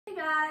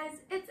guys,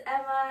 it's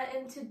Emma,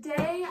 and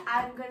today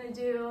I'm gonna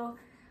do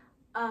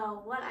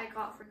what I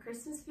got for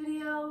Christmas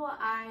video.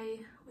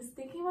 I was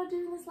thinking about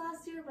doing this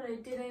last year, but I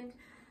didn't,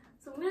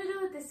 so I'm gonna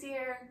do it this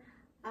year.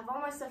 I have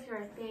all my stuff here,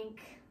 I think,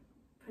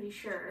 pretty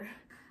sure.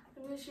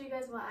 I'm gonna show you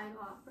guys what I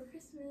got for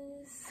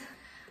Christmas.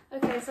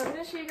 Okay, so I'm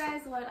gonna show you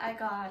guys what I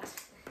got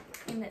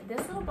in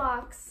this little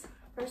box.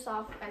 First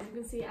off, as you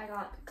can see, I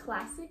got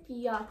Classic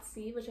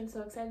Yahtzee, which I'm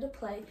so excited to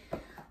play.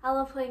 I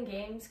love playing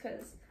games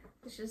because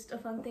it's just a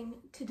fun thing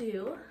to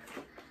do.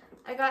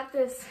 I got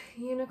this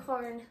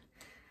unicorn,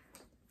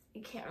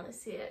 you can't really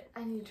see it,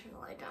 I need to turn the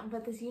light down,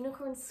 but this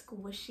unicorn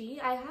squishy.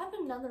 I have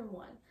another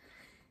one,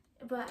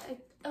 but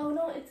oh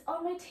no, it's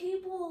on my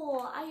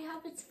table. I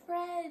have its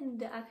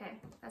friend. Okay,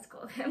 that's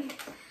cool.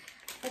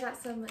 I got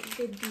some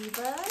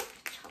Godiva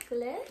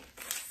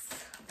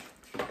chocolates.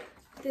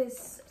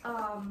 This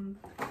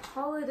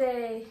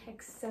holiday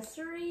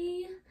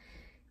accessory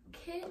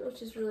kit,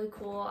 which is really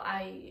cool.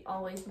 I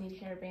always need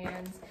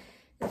hairbands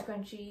and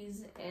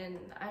scrunchies, and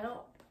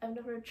I've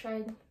never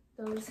tried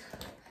those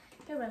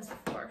hairbands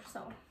before,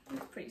 so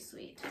it's pretty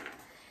sweet.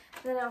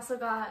 And then I also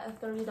got a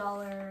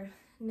 $30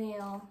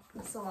 nail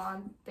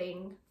salon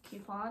thing,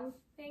 coupon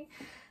thing,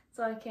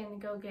 so I can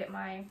go get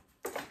my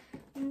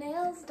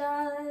nails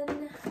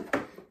done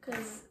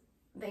because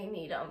they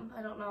need them.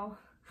 I don't know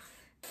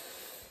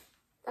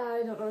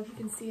if you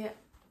can see it.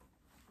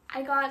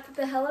 I got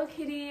the Hello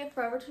Kitty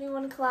Forever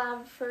 21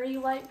 collab furry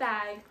white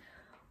bag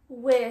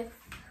with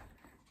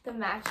the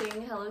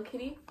matching Hello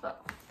Kitty,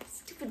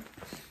 stupid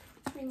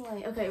ring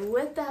light. Okay,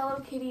 with the Hello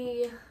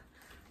Kitty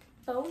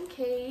phone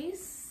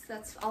case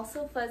that's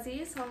also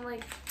fuzzy, so I'm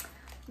like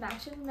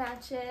matching.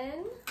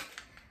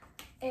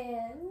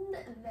 And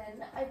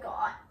then I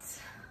got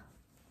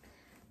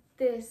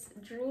this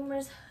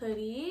Dreamers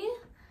hoodie.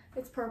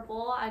 It's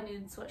purple. I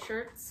needed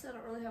sweatshirts. I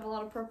don't really have a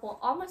lot of purple.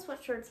 All my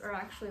sweatshirts are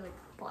actually like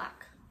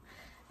black,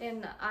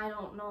 and I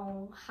don't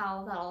know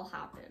how that all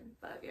happened,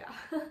 but yeah.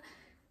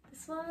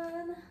 This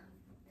one.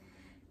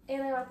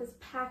 And I got this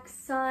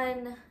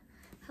PacSun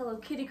Hello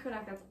Kitty crew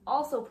neck that's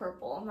also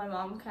purple. My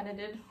mom kind of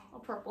did a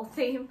purple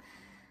theme,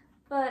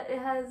 but it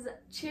has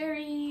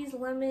cherries,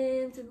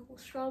 lemons, and a little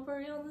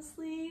strawberry on the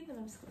sleeve, and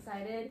I'm so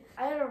excited.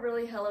 I had a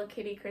really Hello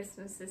Kitty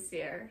Christmas this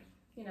year.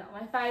 You know,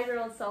 my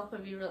 5-year-old self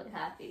would be really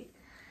happy.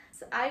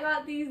 So I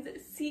got these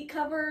seat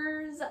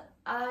covers.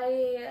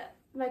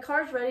 My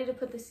car's ready to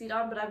put the seat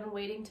on, but I've been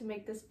waiting to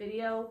make this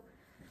video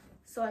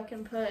so I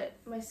can put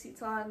my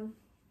seats on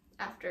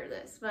after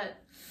this. But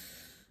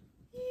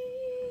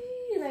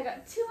and I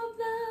got 2 of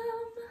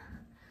them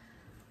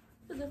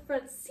for the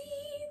front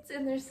seats,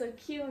 and they're so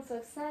cute. I'm so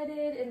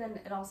excited. And then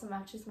it also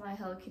matches my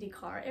Hello Kitty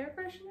car air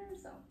freshener.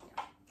 So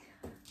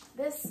yeah,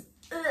 this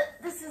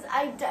is,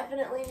 I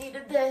definitely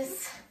needed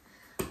this,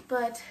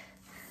 but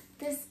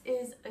this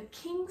is a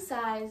king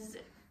size.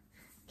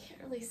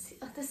 Can't really see.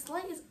 Oh, this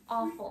light is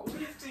awful.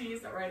 You have to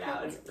use it right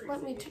now.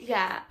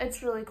 Yeah,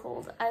 it's really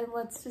cold. I'm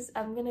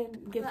gonna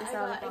get this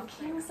out of the box.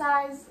 A king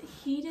size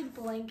heated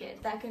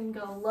blanket that can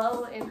go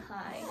low and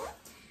high,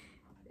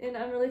 and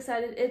I'm really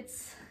excited. It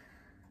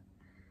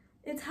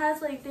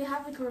has like, they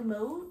have like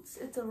remotes.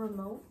 It's a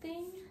remote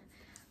thing,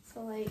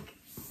 so like,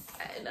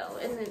 I know,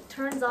 and it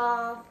turns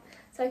off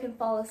so I can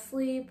fall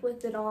asleep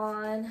with it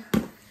on,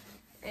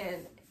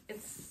 and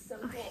it's so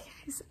cool. Okay,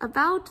 guys,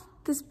 about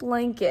this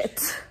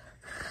blanket.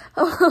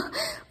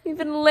 We've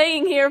been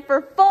laying here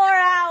for 4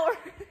 hours,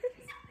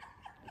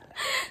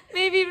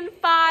 maybe even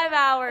 5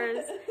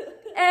 hours,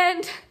 and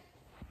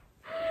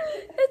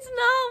it's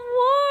not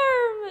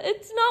warm.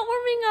 It's not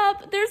warming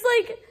up. There's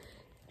like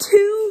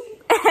 2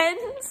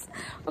 ends.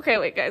 Okay,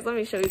 wait guys, let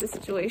me show you the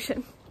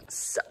situation.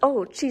 So,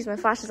 oh geez, my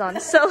flash is on.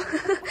 So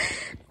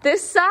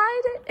this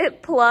side,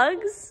 it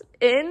plugs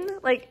in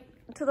like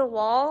to the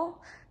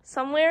wall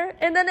somewhere,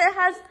 and then it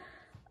has,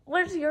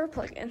 where's your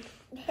plug-in?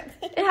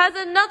 It has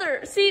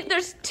another, see,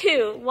 there's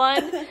 2.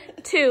 1,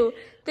 2.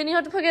 Then you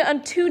have to plug it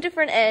on 2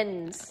 different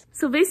ends.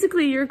 So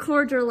basically your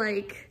cords are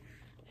like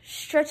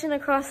stretching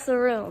across the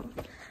room.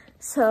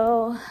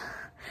 So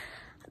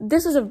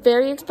this is a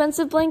very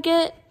expensive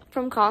blanket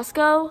from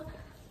Costco.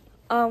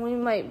 We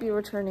might be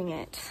returning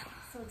it.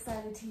 So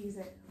excited to use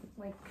it,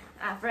 like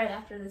right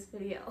after this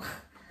video.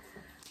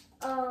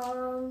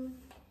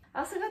 I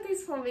also got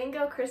these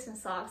flamingo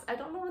Christmas socks. I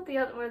don't know where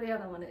the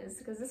other one is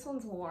because this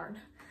one's worn.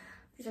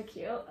 These are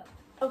cute.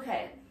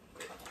 Okay,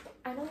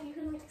 I know you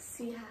can like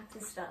see half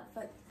the stuff,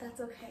 but that's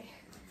okay.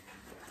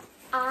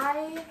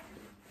 I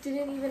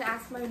didn't even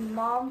ask my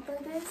mom for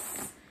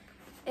this,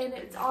 and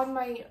it's on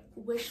my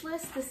wish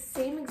list, the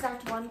same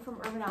exact one from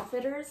Urban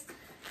Outfitters,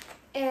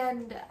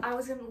 and I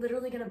was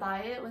literally gonna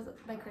buy it with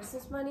my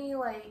Christmas money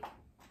like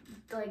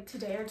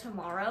today or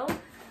tomorrow.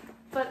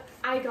 But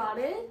I got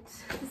it,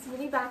 this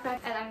mini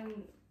backpack, and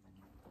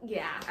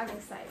I'm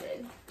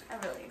excited. I'm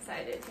really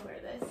excited to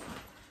wear this.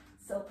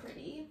 So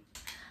pretty.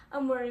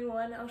 I'm wearing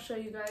one. I'll show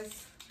you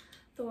guys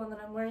the one that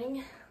I'm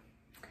wearing.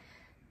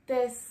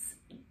 This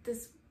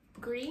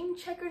green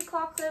checkered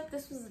claw clip.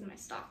 This was in my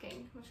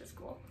stocking, which is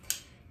cool.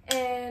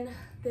 And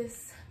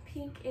this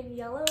pink and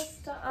yellow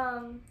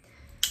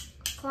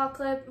claw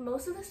clip.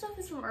 Most of the stuff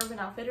is from Urban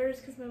Outfitters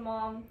because my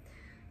mom,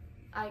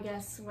 I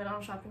guess, went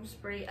on a shopping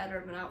spree at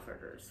Urban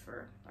Outfitters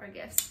for our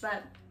gifts.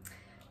 But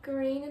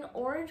green and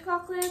orange claw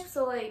clip,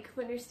 so like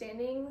when you're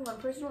standing, one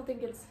person will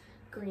think it's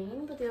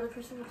green, but the other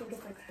person will think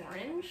it's like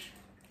orange.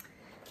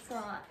 So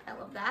I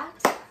love that.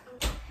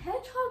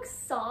 Hedgehog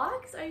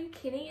socks? Are you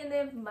kidding? And they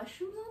have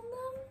mushrooms on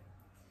them?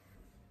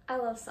 I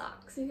love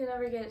socks. You can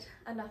never get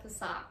enough of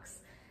socks.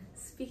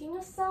 Speaking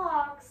of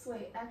socks,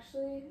 wait,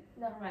 actually,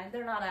 never mind.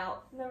 They're not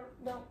out.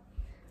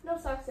 No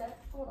socks yet.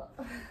 Hold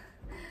on.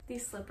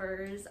 These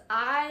slippers.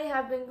 I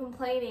have been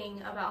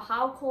complaining about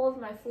how cold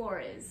my floor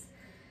is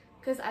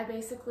because I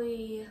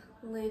basically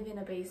live in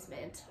a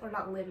basement. Or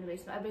not live in a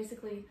basement. I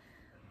basically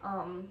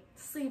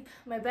sleep.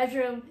 My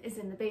bedroom is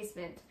in the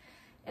basement.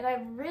 And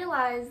I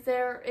realized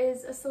there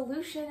is a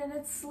solution and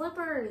it's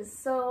slippers.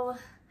 So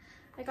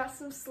I got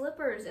some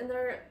slippers and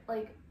they're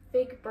like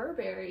fake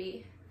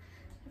Burberry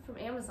from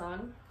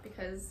Amazon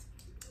because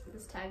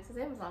this tag says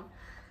Amazon.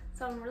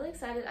 So I'm really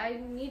excited. I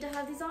need to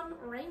have these on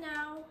right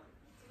now.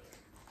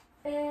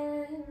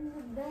 And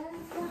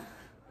then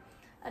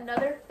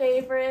another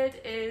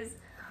favorite is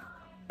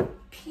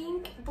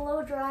pink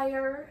blow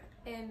dryer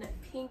and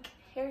pink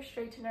hair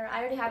straightener. I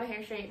already have a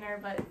hair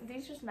straightener, but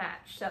these just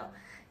match, so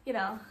you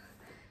know.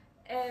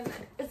 And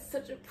it's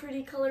such a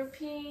pretty color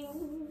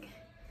pink.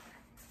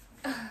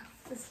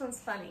 This one's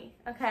funny,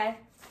 okay?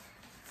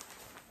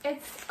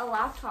 It's a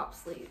laptop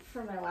sleeve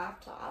for my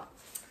laptop,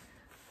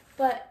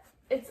 but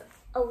it's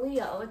a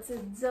Leo. It's a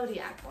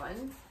zodiac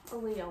one, a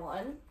Leo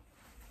one.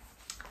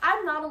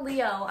 I'm not a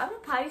Leo, I'm a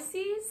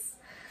Pisces.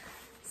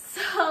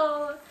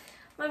 So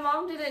my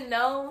mom didn't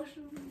know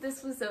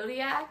this was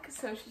zodiac,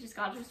 so she just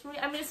got it for me.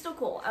 I mean, it's still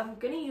cool. I'm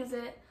gonna use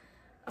it,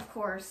 of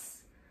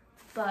course,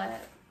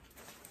 but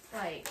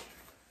like,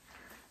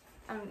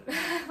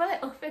 when I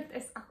opened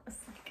this, I was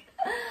like,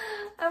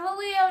 I'm a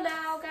Leo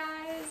now,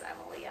 guys. I'm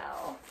a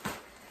Leo.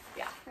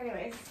 Yeah,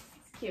 anyways,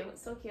 it's cute.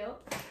 It's so cute.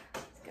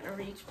 Just gonna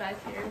reach back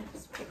here,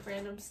 just pick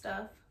random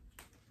stuff.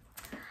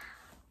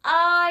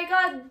 I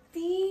got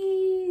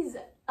these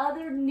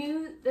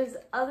there's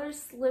other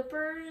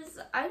slippers.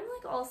 I'm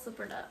like all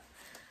slippered up.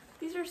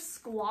 These are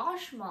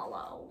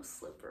Squashmallow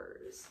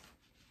slippers.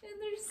 And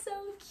they're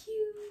so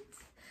cute.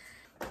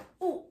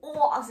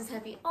 Oh, this is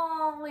heavy.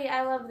 Oh, wait,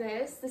 I love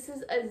this. This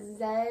is a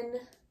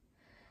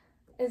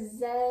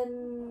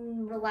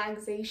Zen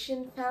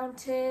relaxation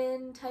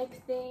fountain type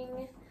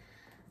thing.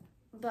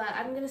 But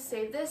I'm gonna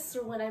save this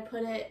so when I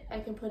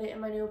can put it in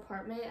my new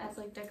apartment as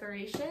like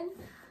decoration.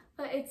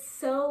 But it's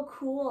so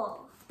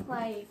cool.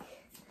 Like,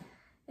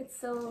 it's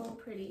so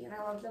pretty and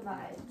I love the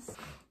vibes.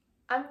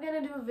 I'm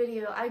gonna do a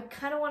video. I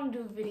kind of want to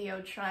do a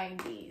video trying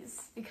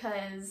these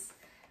because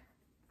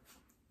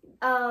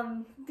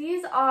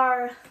these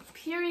are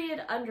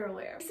period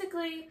underwear.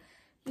 Basically,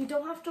 you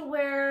don't have to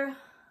wear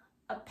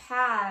a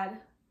pad.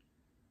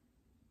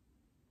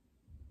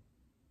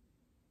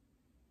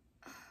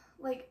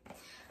 Like,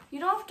 you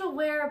don't have to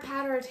wear a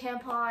pad or a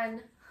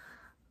tampon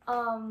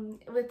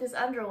with this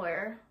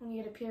underwear when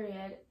you get a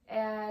period,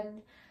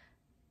 and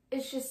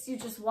it's just, you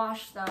just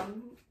wash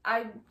them.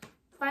 I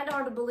find it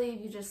hard to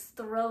believe you just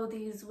throw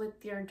these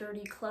with your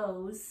dirty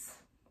clothes.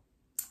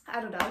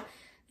 I don't know.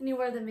 And you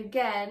wear them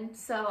again.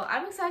 So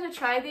I'm excited to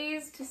try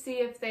these to see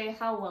if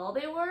how well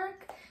they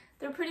work.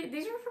 They're pretty,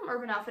 these are from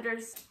Urban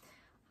Outfitters.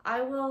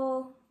 I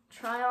will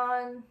try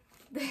on,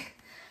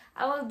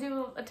 I will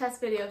do a test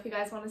video if you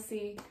guys want to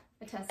see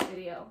a test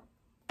video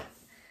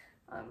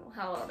on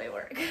how well they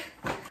work.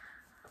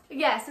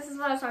 Yes, this is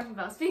what I was talking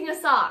about. Speaking of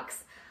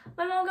socks,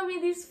 my mom got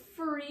me these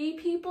Free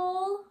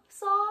People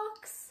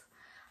socks.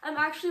 I'm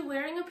actually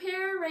wearing a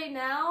pair right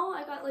now.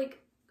 I got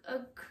like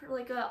a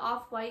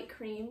off-white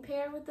cream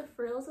pair with the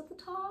frills at the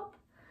top.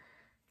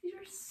 These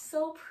are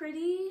so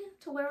pretty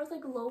to wear with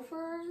like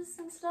loafers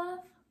and stuff.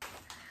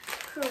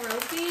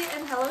 Kuroki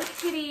and Hello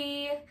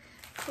Kitty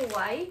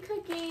kawaii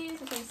cookies,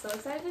 which I'm so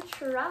excited to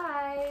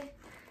try.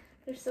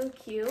 They're so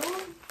cute.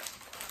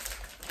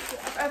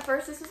 At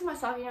first, this was my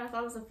stocking and I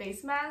thought it was a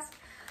face mask.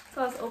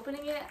 So I was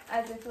opening it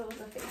as if it was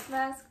a face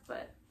mask,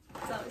 but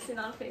it's obviously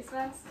not a face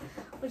mask,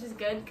 which is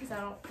good because I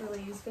don't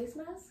really use face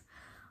masks.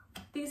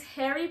 These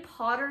Harry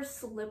Potter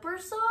slipper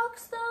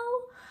socks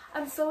though.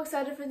 I'm so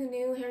excited for the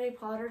new Harry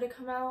Potter to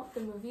come out,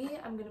 the movie.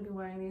 I'm gonna be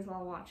wearing these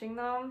while watching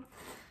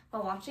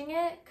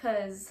it,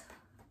 because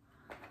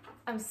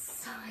I'm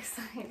so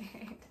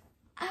excited.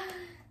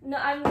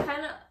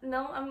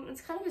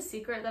 It's kind of a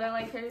secret that I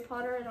like Harry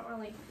Potter. I don't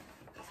really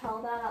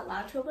tell that out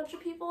loud to a bunch of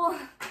people.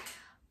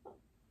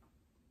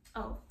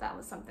 Oh, that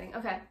was something.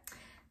 Okay.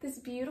 This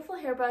beautiful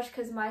hairbrush,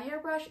 because my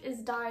hairbrush is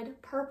dyed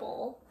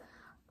purple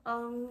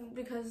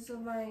because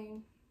of my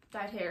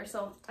dyed hair.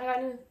 So I got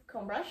a new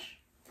comb brush.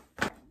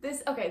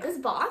 This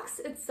box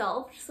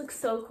itself just looks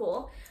so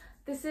cool.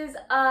 This is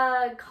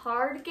a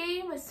card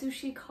game, a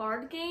sushi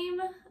card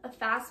game, a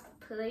fast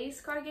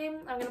place card game.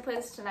 I'm gonna play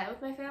this tonight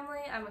with my family.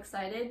 I'm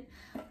excited.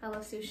 I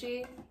love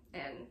sushi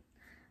and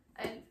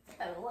I'm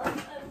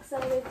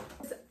excited.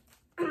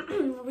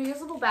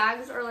 reusable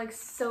bags are like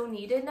so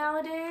needed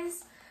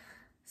nowadays.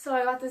 So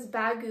I got this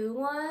Baggu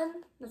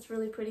one that's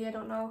really pretty. I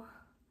don't know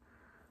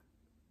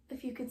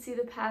if you can see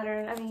the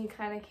pattern. I mean, you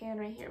kind of can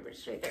right here, but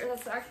it's right there.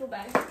 That's the actual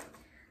bag.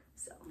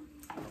 So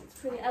it's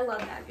pretty. I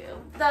love Baggu.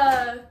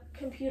 The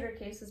computer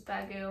case is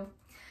Baggu.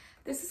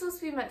 This is supposed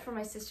to be meant for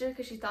my sister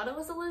because she thought it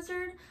was a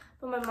lizard,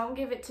 but my mom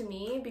gave it to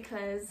me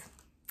because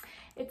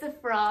it's a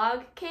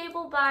frog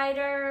cable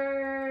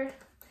biter.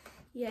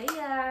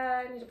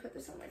 Yeah. I need to put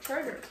this on my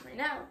charger right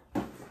now.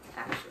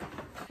 Actually,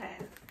 okay.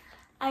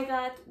 I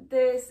got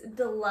this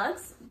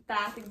deluxe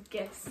bath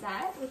gift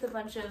set with a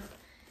bunch of,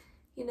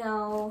 you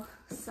know,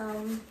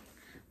 some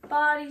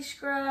body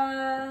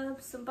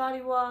scrub, some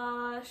body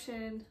wash,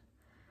 and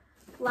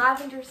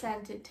lavender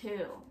scented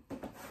too.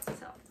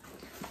 So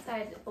I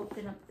had to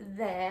open up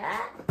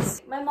that.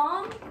 My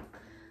mom,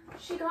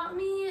 she told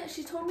me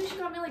she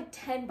got me like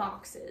 10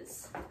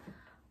 boxes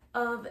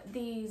of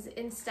these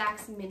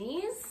Instax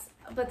minis,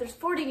 but there's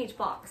 40 in each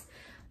box.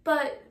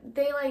 But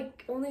they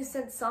like only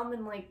sent some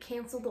and like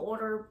canceled the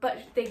order,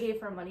 but they gave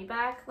her money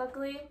back,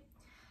 luckily.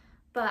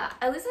 But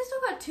at least I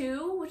still got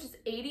 2, which is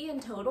 80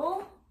 in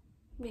total,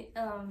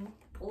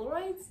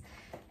 Polaroids.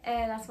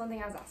 And that's one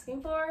thing I was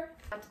asking for.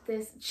 Got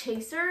this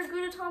Chaser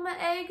Gudetama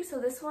egg. So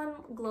this one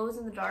glows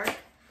in the dark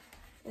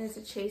and it's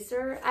a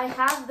chaser. I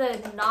have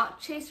the not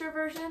chaser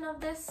version of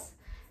this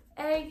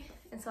egg,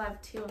 and so I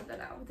have 2 of them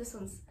now. This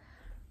one's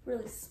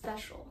really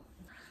special.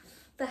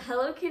 The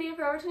Hello Kitty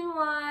Forever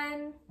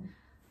 21.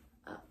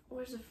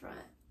 Where's the front?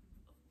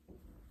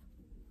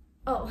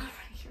 Oh, right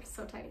here,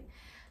 so tiny.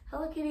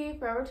 Hello Kitty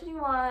Forever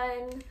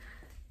 21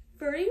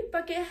 furry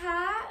bucket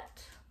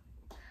hat.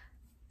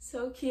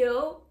 So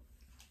cute.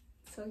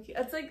 So cute.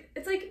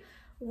 It's like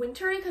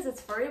wintry because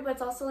it's furry, but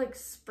it's also like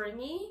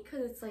springy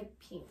because it's like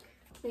pink.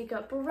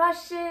 Makeup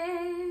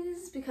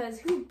brushes,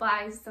 because who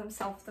buys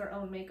themselves their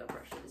own makeup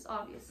brushes,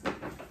 obviously.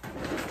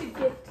 Just a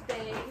gift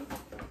thing.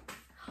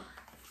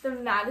 The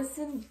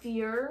Madison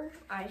Beer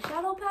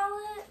eyeshadow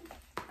palette.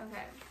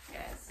 Okay,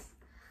 guys,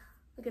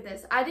 look at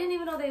this. I didn't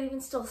even know they even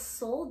still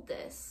sold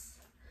this.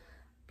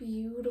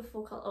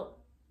 Beautiful color. Oh,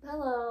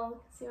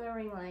 hello. See my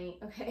ring light.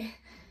 Okay.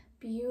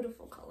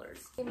 Beautiful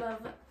colors. Name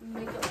of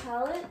makeup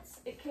palettes.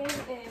 It came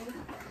in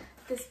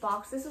this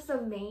box. This was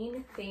the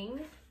main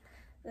thing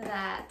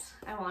that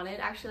I wanted.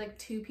 Actually, like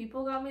 2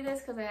 people got me this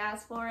because I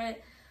asked for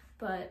it,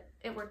 but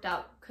it worked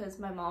out because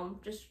my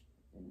mom just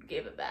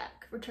gave it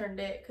back, returned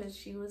it because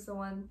she was the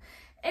one.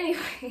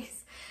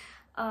 Anyways,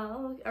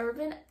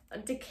 Urban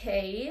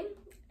Decay,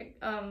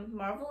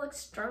 Marvel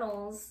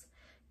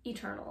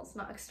Eternals,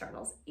 not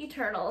externals,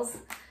 Eternals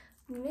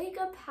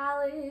makeup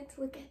palette.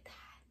 Look at that.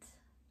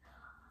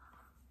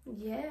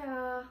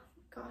 Yeah,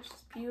 gosh,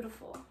 it's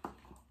beautiful.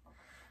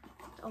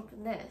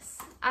 Open this.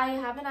 I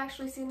haven't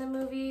actually seen the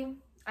movie.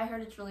 I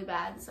heard it's really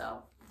bad,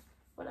 so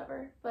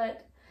whatever.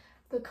 But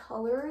the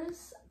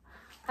colors,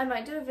 I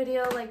might do a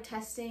video like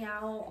testing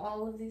out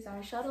all of these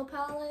eyeshadow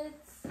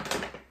palettes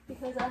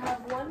because I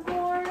have one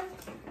more,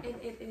 and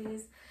it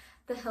is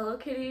the Hello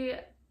Kitty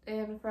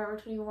and Forever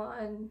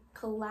 21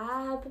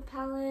 collab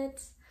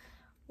palette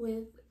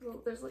with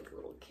there's like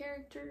little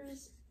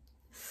characters.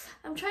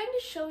 I'm trying to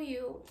show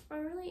you. I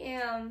really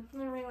am.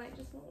 My ring light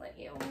just won't let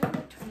you. I'm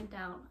gonna turn it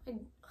down.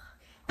 And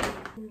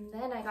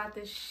then I got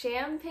this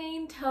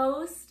Champagne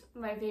Toast,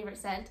 my favorite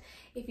scent.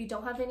 If you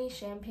don't have any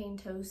Champagne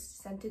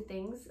Toast scented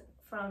things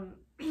from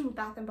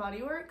Bath and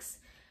Body Works,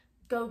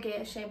 go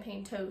get a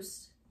Champagne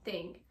Toast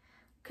thing.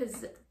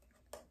 Cause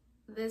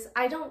this,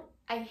 I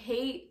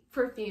hate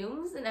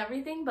perfumes and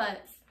everything,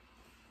 but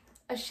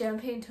a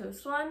Champagne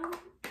Toast one,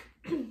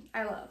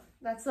 I love.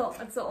 That's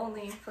the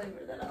only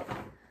flavor that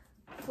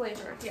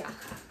yeah,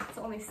 it's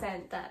the only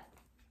scent that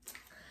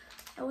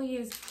I will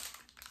use.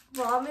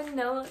 Ramen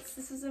Notes.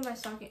 This was in my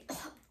stocking.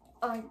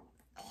 I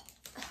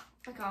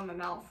got in my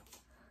mouth.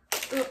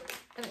 Ooh,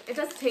 and it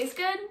doesn't taste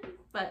good,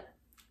 but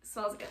it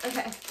smells good.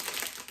 Okay.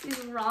 These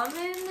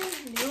ramen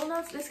noodle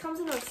notes. This comes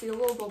in a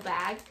sealable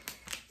bag,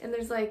 and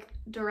there's like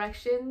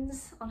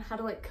directions on how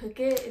to like cook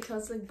it. It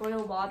tells like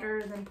boil water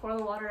and then pour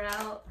the water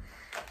out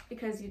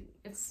because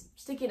it's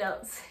sticky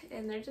notes,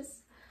 and they're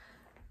just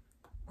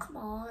come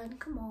on.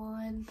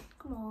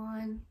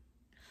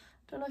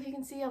 Don't know if you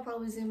can see. I'll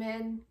probably zoom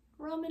in.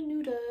 Ramen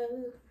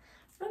noodle,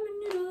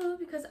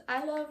 because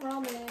I love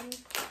ramen.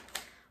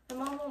 My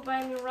mom won't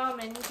buy me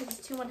ramen because it's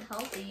too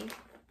unhealthy,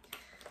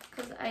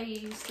 because I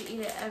used to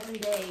eat it every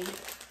day,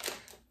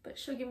 but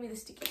she'll give me the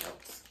sticky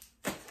notes.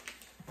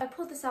 I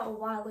pulled this out a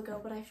while ago,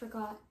 but I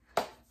forgot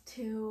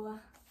to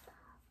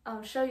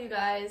show you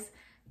guys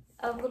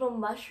a little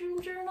mushroom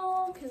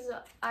journal, because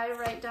I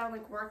write down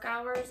like work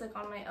hours like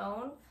on my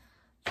own.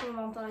 So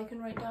my mom thought I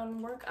can write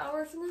down work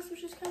hours in this,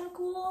 which is kind of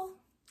cool.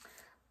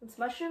 It's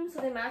mushrooms,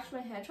 so they match my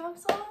hedgehog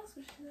socks,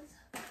 which is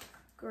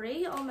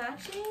great, all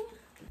matching.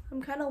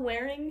 I'm kind of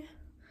wearing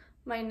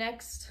my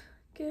next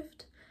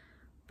gift,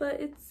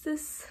 but it's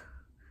this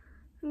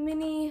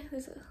mini,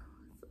 it's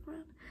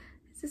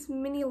this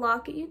mini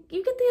locket. You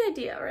get the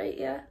idea, right?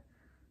 Yeah.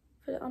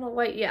 Put it on a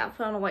white,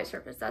 put it on a white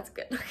surface. That's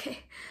good. Okay.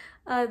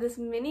 this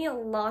mini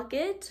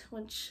locket,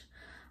 which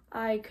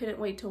I couldn't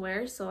wait to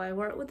wear, so I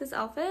wore it with this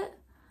outfit.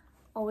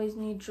 Always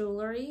need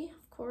jewelry,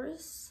 of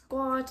course.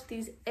 Got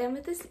these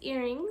amethyst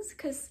earrings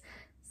because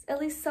at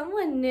least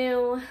someone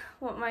knew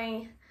what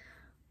my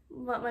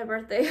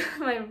birthday,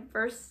 my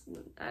first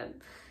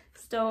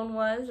stone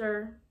was,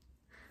 or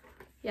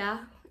yeah,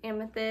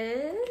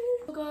 amethyst.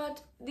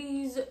 Got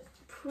these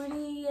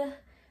pretty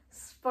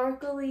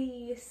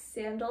sparkly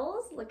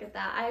sandals. Look at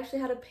that. I actually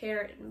had a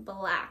pair in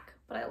black,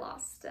 but I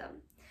lost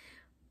them.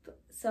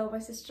 So my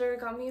sister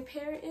got me a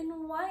pair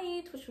in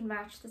white, which would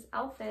match this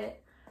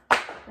outfit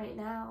right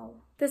now.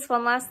 This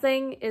one last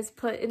thing is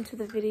put into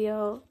the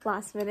video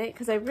last minute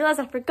because I realized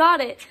I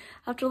forgot it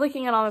after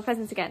looking at all my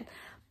presents again.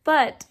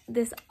 But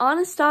this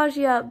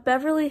Anastasia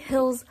Beverly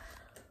Hills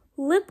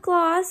lip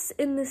gloss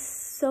in this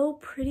so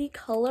pretty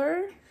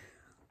color.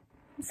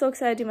 I'm so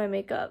excited to do my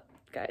makeup,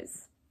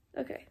 guys.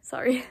 Okay,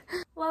 sorry.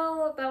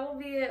 Well, that will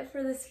be it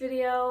for this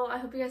video. I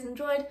hope you guys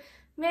enjoyed.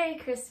 Merry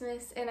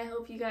Christmas, and I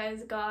hope you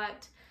guys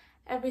got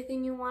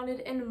everything you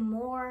wanted and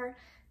more.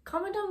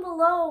 Comment down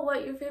below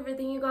what your favorite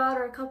thing you got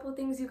or a couple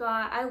things you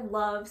got. I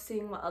love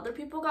seeing what other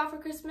people got for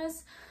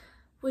Christmas,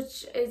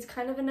 which is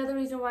kind of another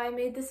reason why I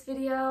made this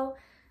video.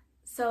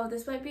 So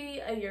this might be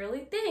a yearly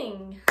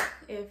thing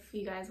if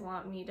you guys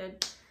want me to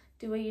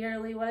do a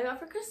yearly what I got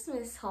for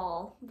Christmas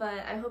haul.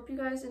 But I hope you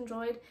guys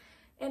enjoyed,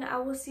 and I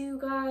will see you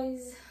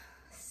guys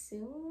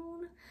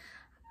soon.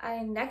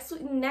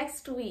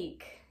 Next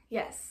week,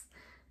 yes,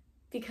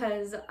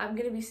 because I'm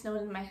gonna be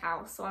snowed in my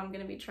house, so I'm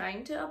gonna be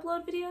trying to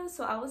upload videos.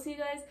 So I will see you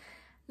guys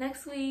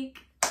next week.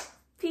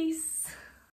 Peace.